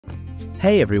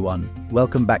Hey everyone,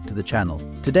 welcome back to the channel.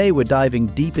 Today we're diving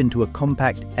deep into a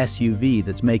compact SUV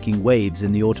that's making waves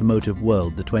in the automotive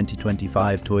world, the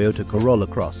 2025 Toyota Corolla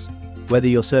Cross. Whether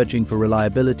you're searching for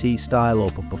reliability, style, or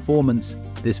performance,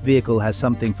 this vehicle has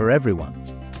something for everyone.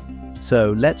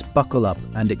 So let's buckle up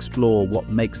and explore what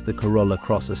makes the Corolla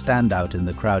Cross a standout in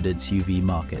the crowded SUV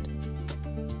market.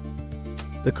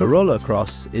 The Corolla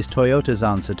Cross is Toyota's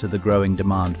answer to the growing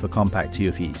demand for compact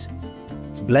SUVs.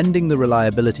 Blending the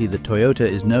reliability that Toyota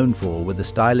is known for with a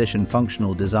stylish and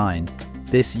functional design,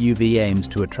 this SUV aims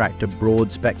to attract a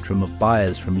broad spectrum of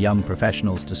buyers from young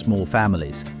professionals to small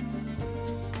families.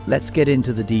 Let's get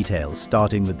into the details,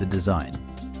 starting with the design.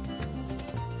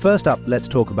 First up, let's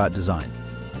talk about design.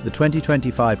 The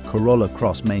 2025 Corolla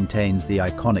Cross maintains the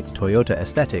iconic Toyota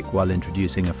aesthetic while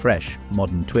introducing a fresh,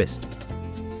 modern twist.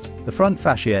 The front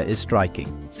fascia is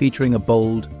striking, featuring a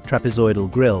bold,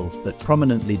 trapezoidal grille that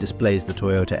prominently displays the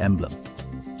Toyota emblem.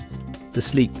 The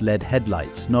sleek LED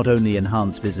headlights not only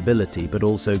enhance visibility but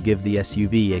also give the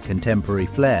SUV a contemporary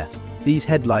flair. These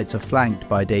headlights are flanked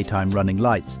by daytime running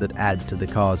lights that add to the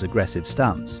car's aggressive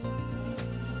stance.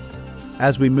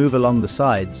 As we move along the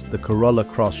sides, the Corolla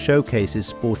Cross showcases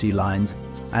sporty lines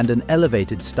and an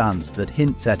elevated stance that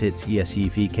hints at its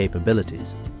SUV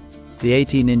capabilities. The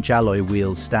 18-inch alloy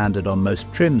wheels standard on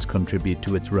most trims contribute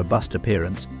to its robust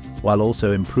appearance, while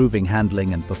also improving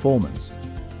handling and performance.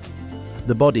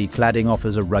 The body cladding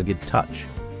offers a rugged touch,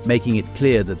 making it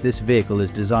clear that this vehicle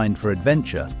is designed for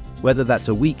adventure, whether that's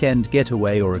a weekend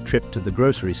getaway or a trip to the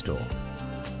grocery store.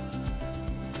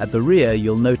 At the rear,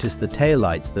 you'll notice the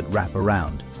taillights that wrap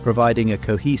around, providing a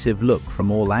cohesive look from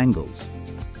all angles.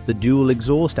 The dual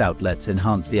exhaust outlets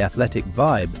enhance the athletic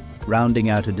vibe, rounding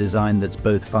out a design that's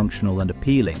both functional and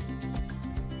appealing.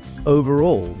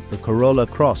 Overall, the Corolla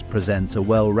Cross presents a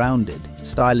well-rounded,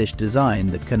 stylish design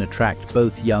that can attract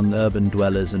both young urban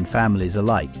dwellers and families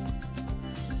alike.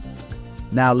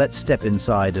 Now let's step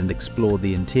inside and explore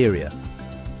the interior.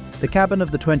 The cabin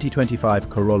of the 2025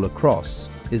 Corolla Cross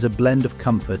is a blend of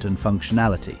comfort and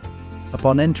functionality.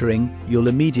 Upon entering, you'll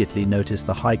immediately notice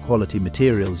the high-quality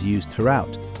materials used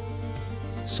throughout.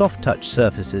 Soft-touch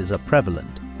surfaces are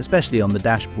prevalent, especially on the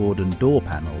dashboard and door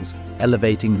panels,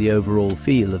 elevating the overall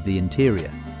feel of the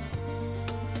interior.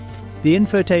 The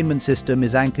infotainment system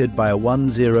is anchored by a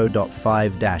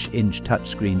 10.5-inch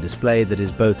touchscreen display that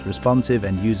is both responsive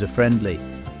and user-friendly.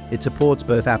 It supports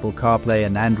both Apple CarPlay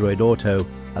and Android Auto,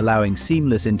 allowing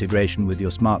seamless integration with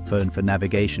your smartphone for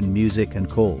navigation, music, and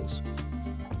calls.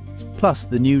 Plus,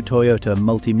 the new Toyota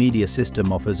multimedia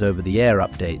system offers over-the-air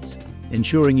updates,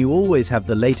 ensuring you always have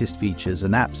the latest features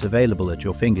and apps available at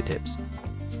your fingertips.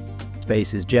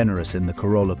 Space is generous in the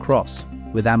Corolla Cross,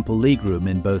 with ample legroom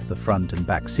in both the front and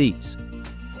back seats.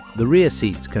 The rear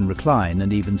seats can recline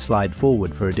and even slide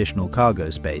forward for additional cargo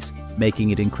space, making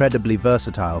it incredibly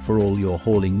versatile for all your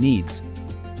hauling needs.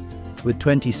 With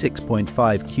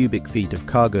 26.5 cubic feet of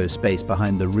cargo space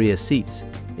behind the rear seats,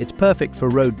 it's perfect for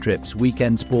road trips,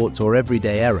 weekend sports, or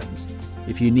everyday errands.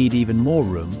 If you need even more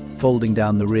room, folding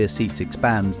down the rear seats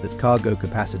expands that cargo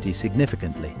capacity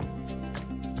significantly.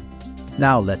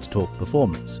 Now let's talk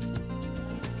performance.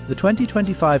 The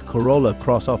 2025 Corolla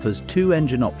Cross offers two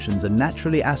engine options: a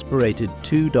naturally aspirated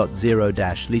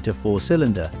 2.0-liter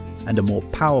four-cylinder and a more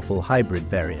powerful hybrid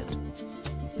variant.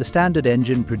 The standard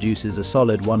engine produces a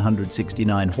solid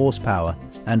 169 horsepower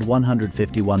and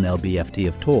 151 lb-ft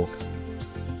of torque.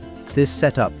 This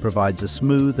setup provides a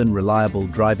smooth and reliable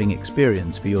driving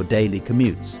experience for your daily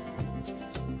commutes.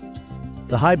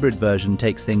 The hybrid version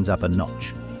takes things up a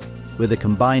notch. With a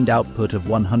combined output of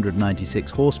 196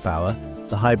 horsepower,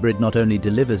 the hybrid not only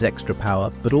delivers extra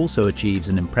power but also achieves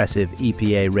an impressive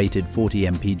EPA-rated 40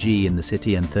 mpg in the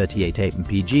city and 38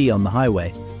 mpg on the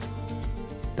highway.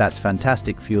 That's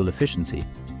fantastic fuel efficiency,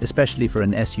 especially for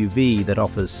an SUV that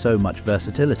offers so much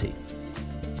versatility.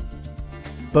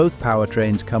 Both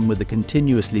powertrains come with a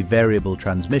continuously variable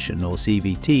transmission, or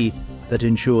CVT, that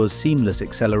ensures seamless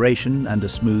acceleration and a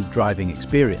smooth driving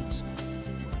experience.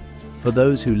 For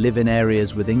those who live in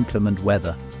areas with inclement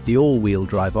weather, the all-wheel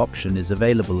drive option is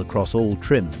available across all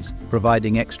trims,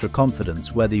 providing extra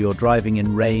confidence whether you're driving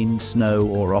in rain, snow,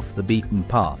 or off the beaten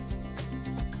path.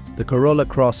 The Corolla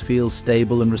Cross feels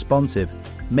stable and responsive,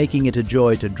 making it a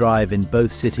joy to drive in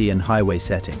both city and highway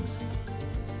settings.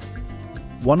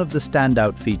 One of the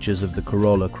standout features of the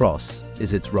Corolla Cross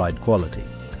is its ride quality.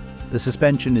 The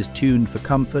suspension is tuned for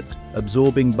comfort,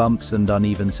 absorbing bumps and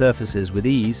uneven surfaces with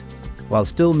ease, while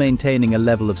still maintaining a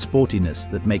level of sportiness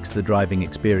that makes the driving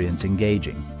experience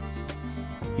engaging.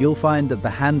 You'll find that the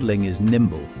handling is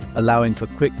nimble, allowing for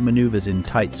quick maneuvers in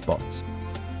tight spots.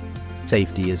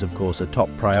 Safety is of course a top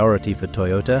priority for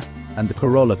Toyota, and the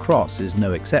Corolla Cross is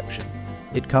no exception.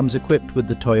 It comes equipped with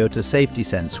the Toyota Safety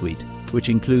Sense suite, which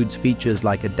includes features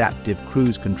like adaptive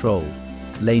cruise control,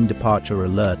 lane departure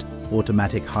alert,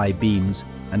 automatic high beams,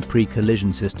 and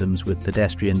pre-collision systems with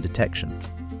pedestrian detection.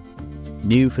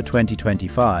 New for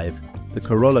 2025, the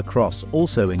Corolla Cross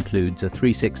also includes a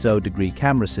 360-degree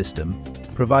camera system,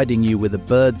 providing you with a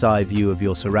bird's-eye view of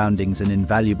your surroundings, an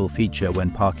invaluable feature when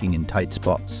parking in tight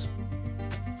spots.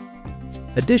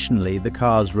 Additionally, the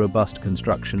car's robust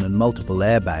construction and multiple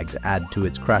airbags add to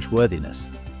its crashworthiness.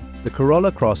 The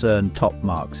Corolla Cross earned top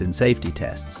marks in safety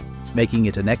tests, making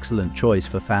it an excellent choice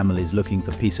for families looking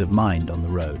for peace of mind on the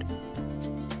road.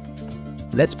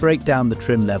 Let's break down the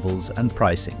trim levels and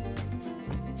pricing.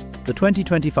 The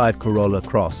 2025 Corolla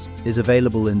Cross is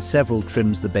available in several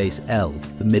trims: the base L,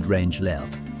 the mid-range L,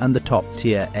 and the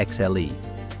top-tier XLE.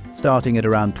 Starting at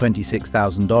around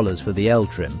 $26,000 for the L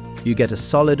trim, you get a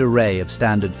solid array of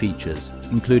standard features,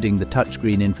 including the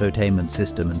touchscreen infotainment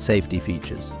system and safety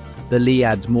features. The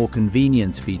L adds more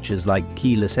convenience features like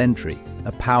keyless entry,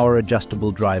 a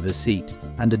power-adjustable driver's seat,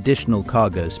 and additional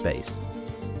cargo space.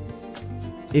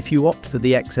 If you opt for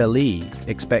the XLE,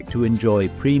 expect to enjoy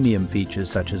premium features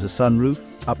such as a sunroof,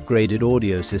 upgraded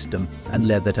audio system, and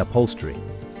leather upholstery.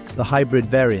 The hybrid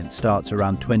variant starts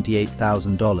around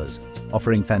 $28,000,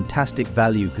 offering fantastic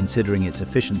value considering its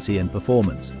efficiency and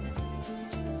performance.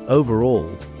 Overall,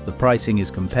 the pricing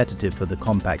is competitive for the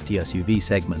compact SUV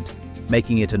segment,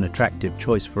 making it an attractive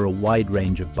choice for a wide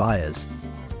range of buyers.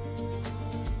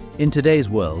 In today's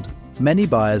world, many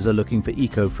buyers are looking for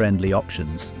eco-friendly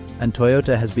options, and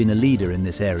Toyota has been a leader in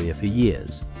this area for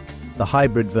years. The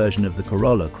hybrid version of the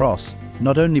Corolla Cross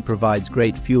not only provides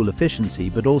great fuel efficiency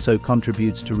but also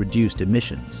contributes to reduced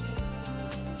emissions.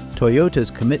 Toyota's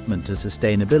commitment to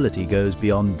sustainability goes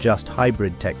beyond just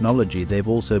hybrid technology. They've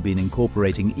also been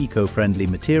incorporating eco-friendly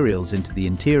materials into the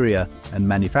interior and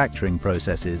manufacturing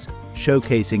processes,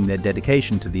 showcasing their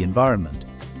dedication to the environment.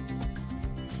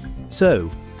 So,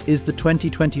 is the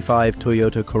 2025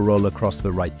 Toyota Corolla Cross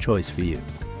the right choice for you?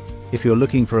 If you're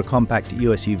looking for a compact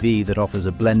SUV that offers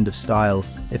a blend of style,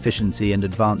 efficiency, and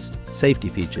advanced safety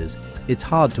features, it's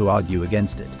hard to argue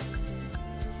against it.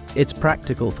 It's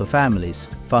practical for families,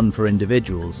 fun for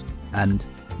individuals, and,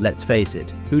 let's face it,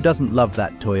 who doesn't love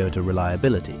that Toyota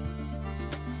reliability?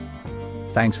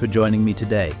 Thanks for joining me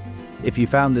today. If you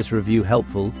found this review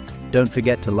helpful, don't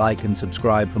forget to like and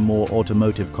subscribe for more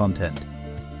automotive content.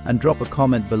 And drop a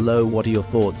comment below. What are your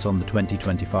thoughts on the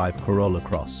 2025 Corolla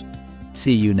Cross?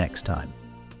 See you next time.